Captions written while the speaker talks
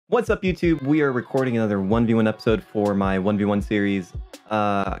What's up, YouTube? We are recording another 1v1 episode for my 1v1 series.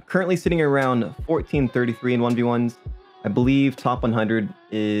 Currently sitting around 1433 in 1v1s. I believe top 100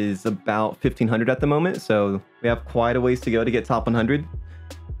 is about 1500 at the moment, so we have quite a ways to go to get top 100.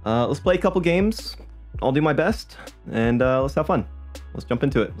 Let's play a couple games. I'll do my best, and let's have fun. Let's jump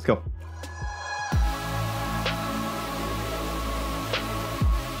into it. Let's go.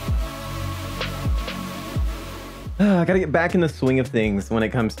 I gotta get back in the swing of things when it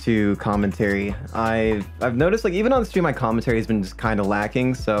comes to commentary. I've noticed, like, even on the stream, my commentary has been just kind of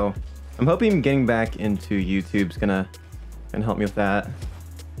lacking, so I'm hoping getting back into YouTube's gonna help me with that.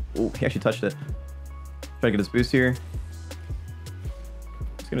 Oh, he actually touched it. Try to get his boost here.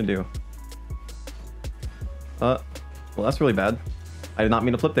 What's he gonna do? Well, that's really bad. I did not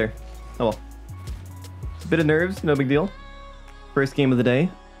mean to flip there. Oh well. It's a bit of nerves, no big deal. First game of the day.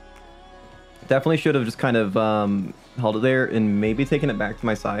 Definitely should have just kind of held it there and maybe taken it back to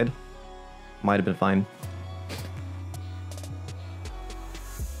my side. Might have been fine.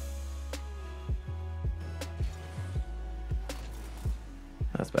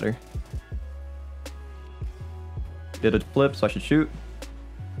 That's better. Did a flip, so I should shoot.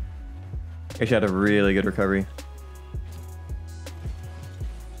 Actually had a really good recovery.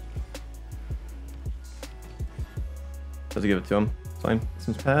 Does he give it to him? It's fine.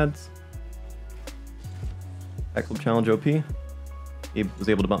 Some pads. Backflip challenge OP. He was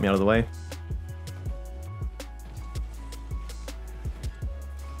able to bump me out of the way.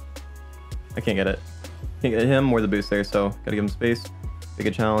 I can't get it. Can't get him or the boost there, so gotta give him space. Big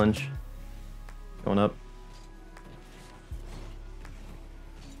a challenge. Going up.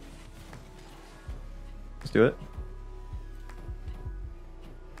 Let's do it.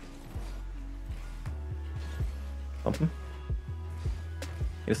 Bump him.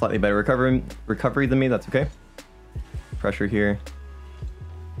 Get a slightly better recovery than me, that's okay. Pressure here.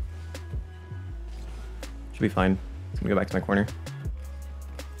 Should be fine. It's gonna go back to my corner.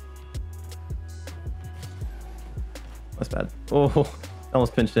 That's bad. Oh,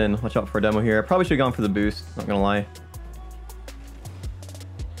 almost pinched in. Watch out for a demo here. I probably should have gone for the boost, not gonna lie.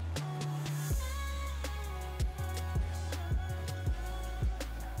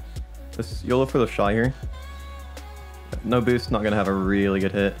 This YOLO for the shot here. No boost, not gonna have a really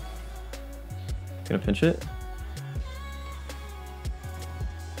good hit. Gonna pinch it.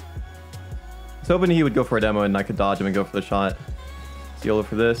 I was hoping he would go for a demo and I could dodge him and go for the shot. It's YOLO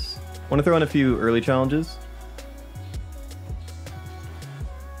for this. Want to throw in a few early challenges.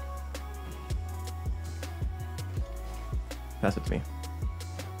 Pass it to me.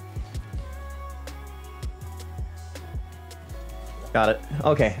 Got it.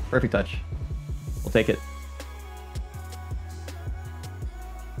 Okay, perfect touch. We'll take it.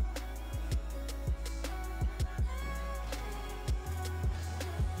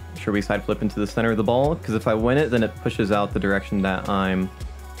 Sure, we side flip into the center of the ball, because if I win it, then it pushes out the direction that I'm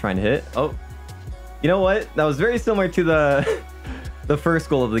trying to hit. Oh, you know what? That was very similar to the first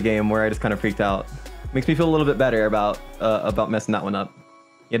goal of the game where I just kind of freaked out. Makes me feel a little bit better about messing that one up.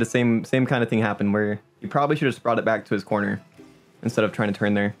 Yeah, the same kind of thing happened where he probably should have just brought it back to his corner instead of trying to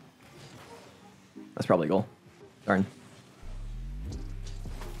turn there. That's probably a goal. Darn.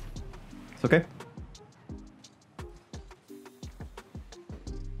 It's okay.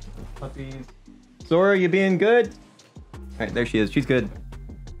 Puppies. Zora, you being good? Alright, there she is. She's good.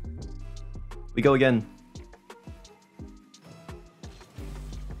 We go again.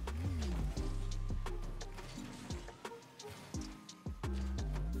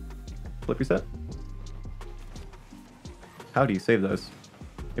 Flip reset. How do you save those?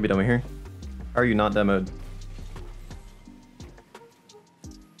 Maybe demo here. How are you not demoed?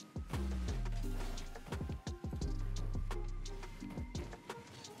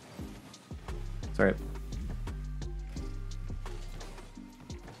 Alright.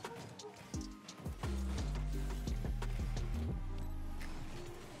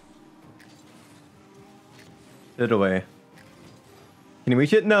 Hit it away. Can you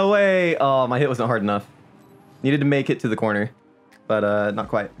reach it? No way! Oh, my hit wasn't hard enough. Needed to make it to the corner, but not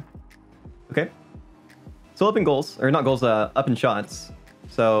quite. Okay. Still up in goals, or not goals, up in shots.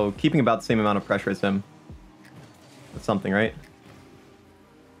 So keeping about the same amount of pressure as him. That's something, right?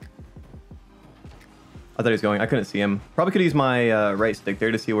 I thought he was going. I couldn't see him. Probably could use my right stick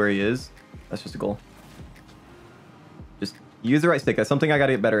there to see where he is. That's just a goal. Just use the right stick. That's something I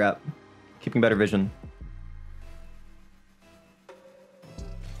gotta get better at. Keeping better vision.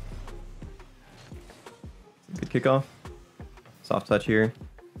 Good kickoff. Soft touch here.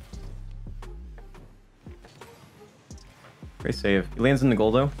 Great save. He lands in the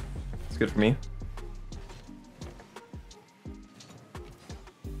goal though. It's good for me.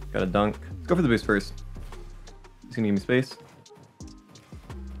 Got a dunk. Let's go for the boost first. He's gonna give me space.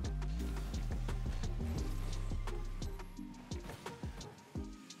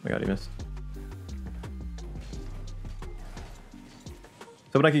 Oh my god, he missed.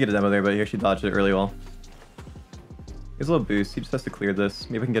 So I could get a demo there, but he actually dodged it really well. He's a little boost. He just has to clear this.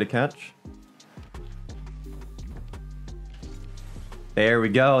 Maybe we can get a catch. There we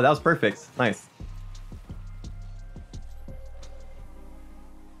go. That was perfect. Nice.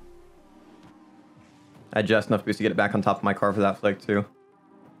 I had just enough boost to get it back on top of my car for that flick too.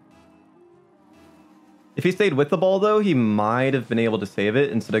 If he stayed with the ball though, he might have been able to save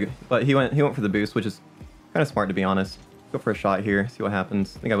it instead of, but he went for the boost, which is kind of smart to be honest. Go for a shot here, see what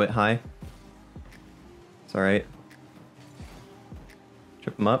happens. I think I went high. It's all right.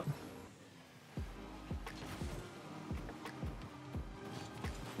 Trip him up.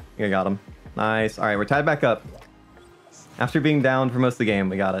 I think I got him. Nice. All right, we're tied back up. After being down for most of the game,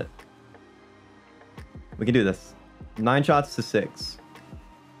 we got it. We can do this. 9 shots to 6.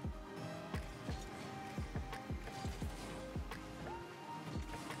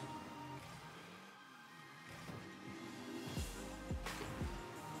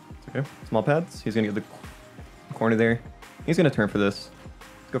 Okay, small pads. He's gonna get the corner there. He's gonna turn for this.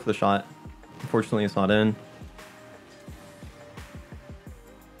 Let's go for the shot. Unfortunately, it's not in.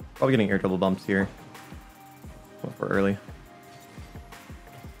 Probably getting air double bumps here. Went for early.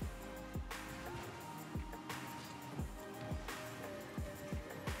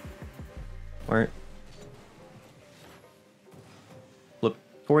 Smart. Flip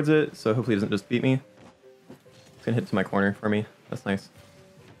towards it, so hopefully he doesn't just beat me. It's gonna hit to my corner for me. That's nice.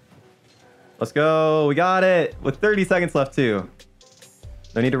 Let's go. We got it with 30 seconds left too.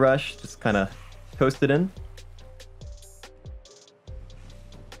 No need to rush. Just kind of coast it in.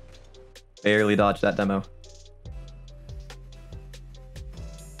 Barely dodged that demo.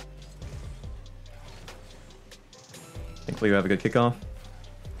 Thankfully we have a good kickoff.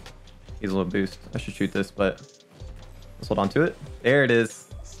 He's a little boost. I should shoot this, but let's hold on to it. There it is.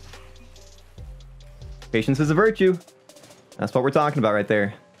 Patience is a virtue. That's what we're talking about right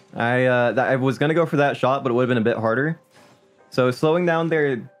there. I was going to go for that shot, but it would have been a bit harder. So slowing down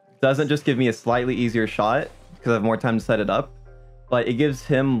there doesn't just give me a slightly easier shot because I have more time to set it up, but it gives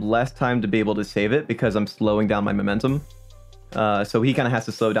him less time to be able to save it because I'm slowing down my momentum. So he kind of has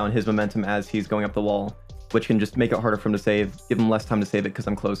to slow down his momentum as he's going up the wall, which can just make it harder for him to save, give him less time to save it because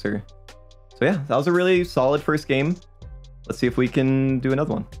I'm closer. So yeah, that was a really solid first game. Let's see if we can do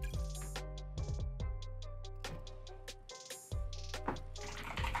another one.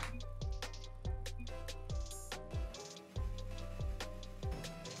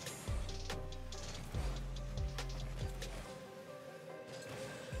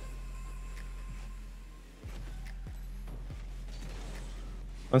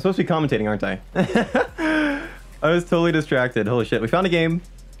 I'm supposed to be commentating, aren't I? I was totally distracted. Holy shit, we found a game.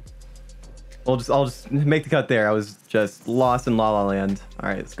 I'll just make the cut there. I was just lost in La La Land. All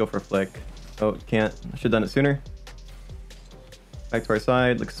right, let's go for a flick. Oh, can't. I should have done it sooner. Back to our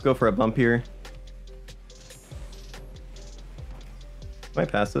side. Let's go for a bump here. Might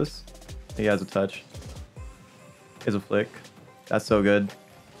pass this. He has a touch. Here's a flick. That's so good.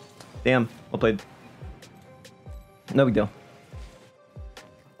 Damn, well played. No big deal.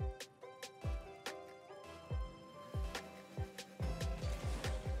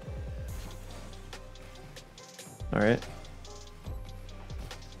 All right.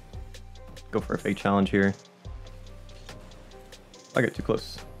 Go for a fake challenge here. I got too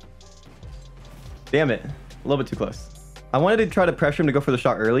close. Damn it. A little bit too close. I wanted to try to pressure him to go for the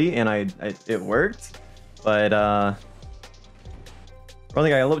shot early, and it worked. But I think I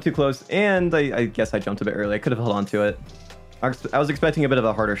got a little bit too close, and I guess I jumped a bit early. I could have held on to it. I was expecting a bit of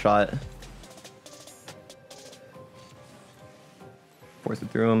a harder shot. Force it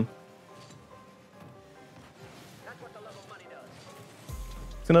through him.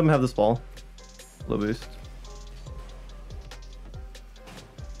 It's gonna let him have this ball. Low boost.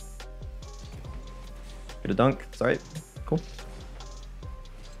 Get a dunk. It's alright. Cool.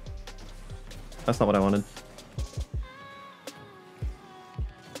 That's not what I wanted.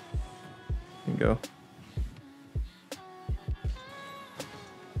 There you go.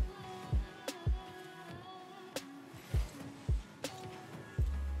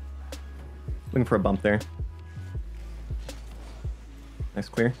 Looking for a bump there. Nice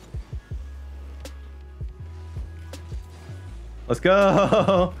clear. Let's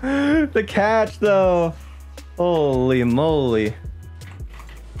go! The catch though! Holy moly.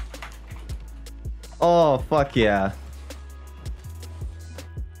 Oh, fuck yeah.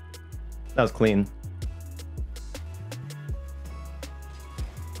 That was clean.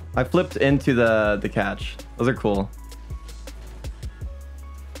 I flipped into the catch. Those are cool.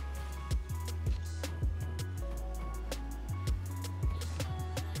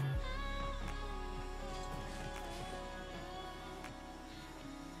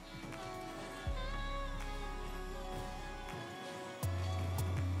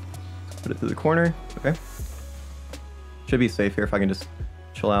 Put it to the corner. Okay. Should be safe here if I can just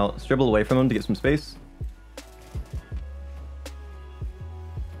chill out. Dribble away from him to get some space.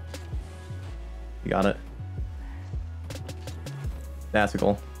 You got it. That's a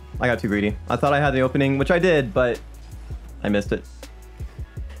goal. I got too greedy. I thought I had the opening, which I did, but I missed it.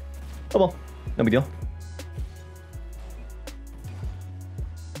 Oh well, no big deal.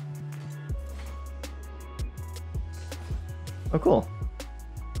 Oh, cool.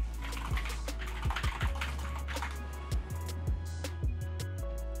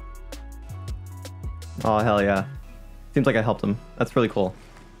 Oh, hell yeah. Seems like I helped him. That's really cool.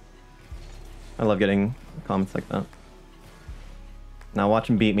 I love getting comments like that. Now watch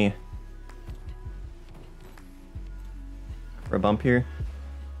him beat me. For a bump here.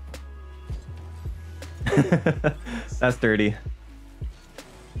 That's dirty.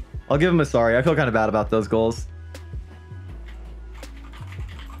 I'll give him a sorry. I feel kind of bad about those goals.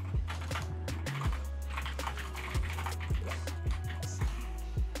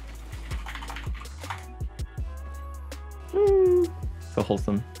 So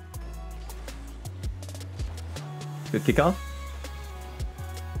wholesome. Good kickoff.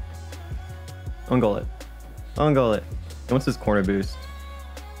 Ungoal it. Ungoal it. And what's his corner boost?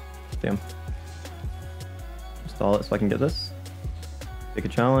 Damn. Stall it so I can get this. Take a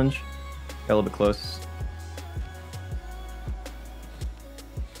challenge. Got a little bit close.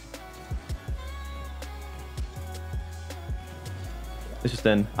 It's just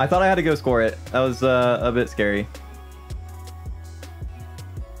in. I thought I had to go score it. That was a bit scary.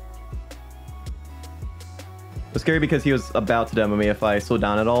 It was scary because he was about to demo me if I slowed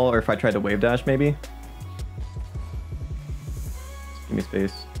down at all, or if I tried to wave dash maybe. Just give me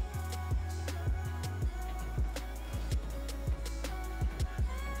space.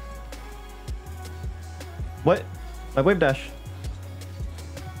 What? My wave dash.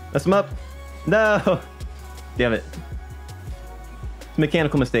 Mess him up. No! Damn it. Some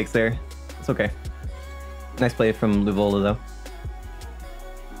mechanical mistakes there. It's okay. Nice play from Luvola though.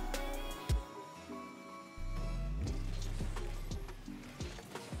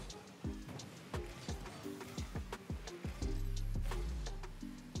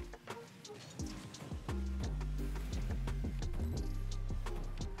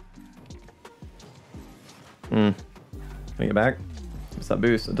 Can I get back? What's that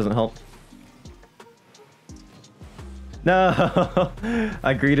boost? It doesn't help. No!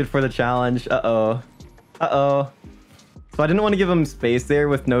 I greeted for the challenge. Uh-oh. Uh-oh. So I didn't want to give him space there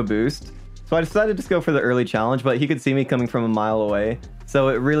with no boost. So I decided to just go for the early challenge, but he could see me coming from a mile away. So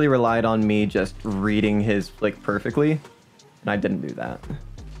it really relied on me just reading his like perfectly. And I didn't do that.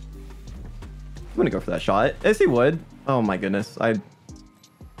 I'm gonna go for that shot. Yes, he would. Oh my goodness. I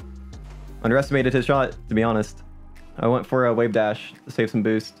underestimated his shot, to be honest. I went for a wave dash to save some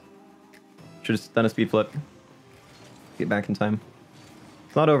boost. Should have done a speed flip. Get back in time.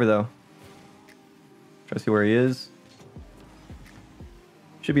 It's not over though. Try to see where he is.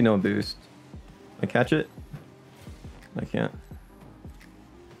 Should be no boost. Can I catch it? I can't.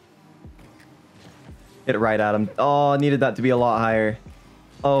 Hit it right at him. Oh, I needed that to be a lot higher.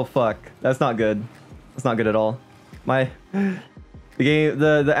 Oh fuck. That's not good. That's not good at all.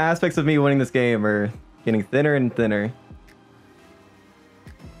 The aspects of me winning this game are getting thinner and thinner.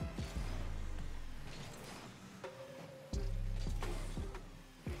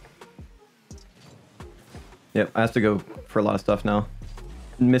 Yep, I have to go for a lot of stuff now.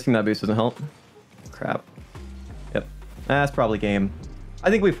 Missing that boost doesn't help. Crap. Yep, that's probably game. I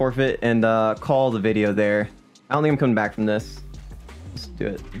think we forfeit and call the video there. I don't think I'm coming back from this. Let's do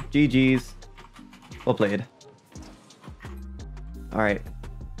it. GG's. Well played. All right.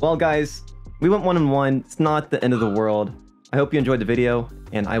 Well, guys, we went 1-1. It's not the end of the world. I hope you enjoyed the video,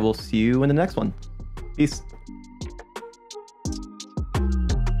 and I will see you in the next one. Peace.